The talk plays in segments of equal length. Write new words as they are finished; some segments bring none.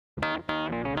Hey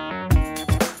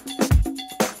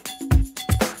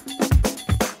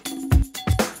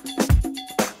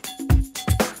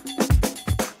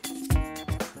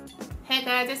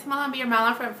guys, it's Malonb, your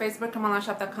Malonb from Facebook and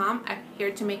MalonBshop.com. I'm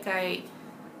here to make a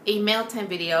mail time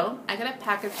video. I got a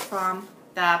package from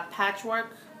the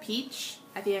Patchwork Peach.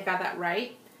 I think I got that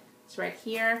right. It's right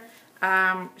here.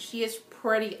 She is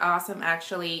pretty awesome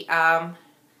actually.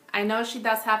 I know she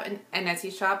does have an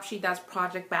Etsy shop. She does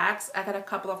project bags. I got a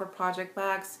couple of her project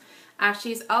bags.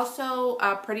 She's also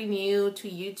pretty new to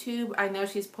YouTube. I know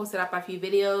she's posted up a few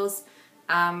videos.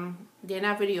 They're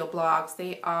not video blogs.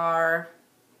 They are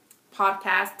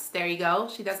podcasts. There you go.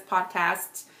 She does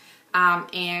podcasts.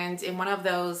 And in one of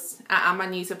those, I'm a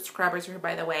new subscriber to her,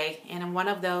 by the way. And in one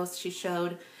of those, she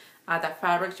showed the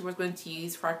fabric she was going to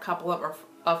use for a couple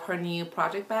of her new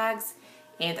project bags.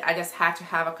 And I just had to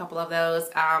have a couple of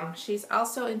those. She's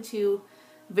also into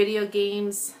video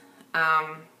games,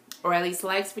 or at least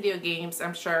likes video games,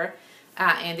 I'm sure.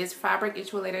 And this fabric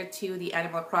is related to the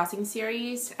Animal Crossing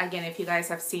series. Again, if you guys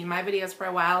have seen my videos for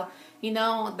a while, you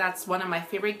know that's one of my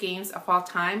favorite games of all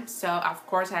time. So of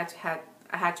course I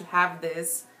had to have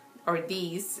this, or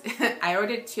these. I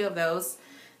ordered 2 of those.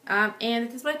 And I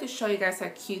just wanted to show you guys how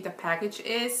cute the package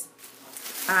is.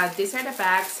 These are the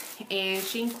bags, and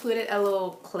she included a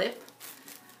little clip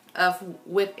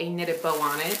with a knitted bow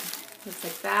on it. Looks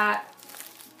like that.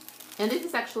 And this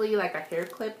is actually like a hair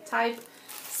clip type.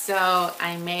 So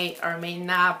I may or may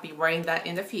not be wearing that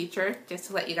in the future, just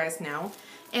to let you guys know.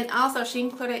 And also she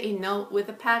included a note with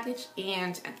the package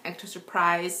and an extra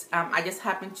surprise. I just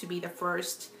happened to be the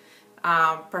first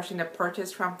person to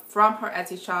purchase from her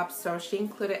Etsy shop, so she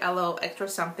included a little extra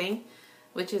something,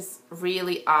 which is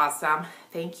really awesome.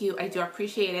 Thank you, I do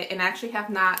appreciate it. And I actually have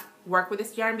not worked with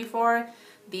this yarn before,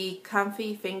 the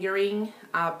Comfy Fingering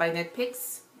by Knit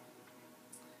Picks,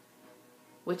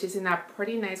 which is in a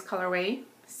pretty nice colorway.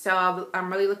 So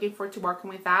I'm really looking forward to working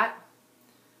with that.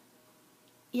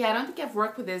 Yeah, I don't think I've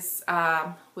worked with this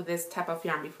type of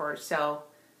yarn before, so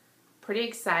pretty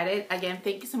excited. Again,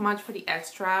 thank you so much for the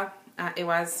extra. It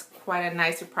was quite a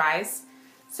nice surprise.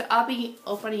 So I'll be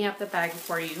opening up the bag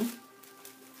for you.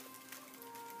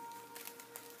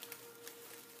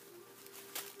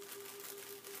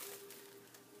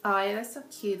 Oh yeah, that's so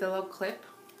cute, the little clip.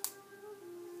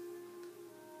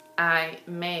 I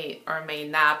may or may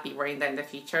not be wearing that in the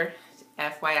future,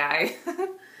 FYI.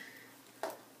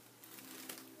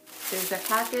 There's the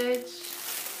package.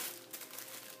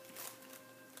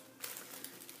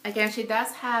 Again, she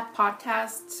does have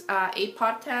podcasts, 8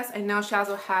 podcasts. I know she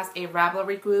also has a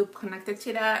Ravelry group connected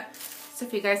to that. So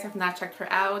if you guys have not checked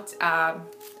her out,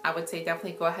 I would say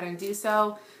definitely go ahead and do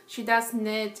so. She does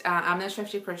knit. I'm not sure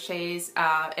if she crochets,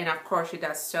 and of course she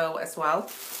does sew as well.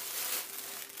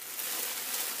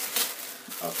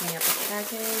 Opening up the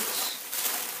package.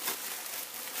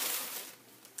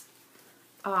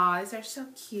 Oh, these are so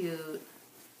cute.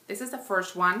 This is the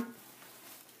first one.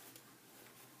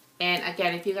 And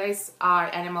again, if you guys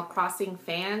are Animal Crossing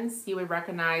fans, you would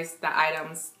recognize the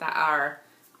items that are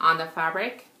on the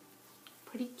fabric.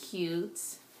 Pretty cute.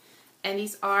 And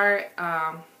these are,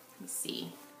 let's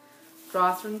see,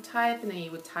 drawstring type, and then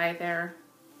you would tie there.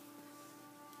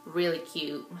 Really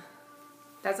cute.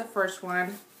 That's the first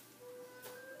one.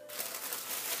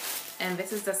 And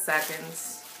this is the second.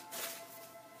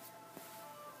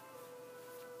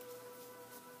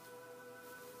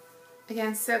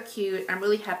 Again, so cute. I'm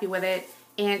really happy with it.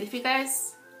 And if you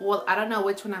guys, well, I don't know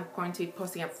which one I'm going to be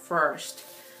posting up first,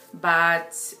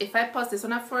 but if I post this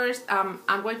one up first,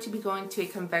 I'm going to be going to a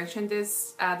convention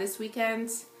this weekend,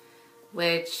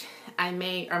 which I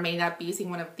may or may not be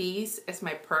using one of these as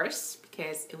my purse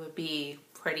because it would be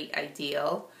pretty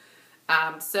ideal.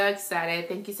 So excited.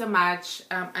 Thank you so much.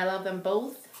 I love them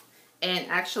both. And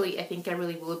actually, I think I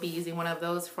really will be using one of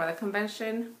those for the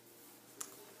convention.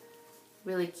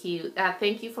 Really cute.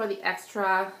 Thank you for the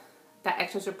extra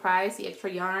surprise, the extra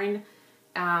yarn.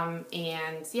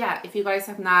 And yeah, if you guys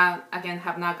have not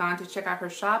gone to check out her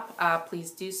shop,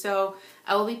 please do so.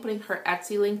 I will be putting her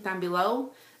Etsy link down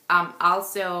below.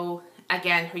 Also,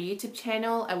 again, her YouTube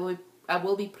channel, I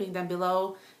will be putting them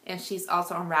below. And she's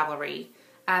also on Ravelry.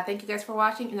 Thank you guys for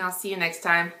watching, and I'll see you next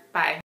time. Bye.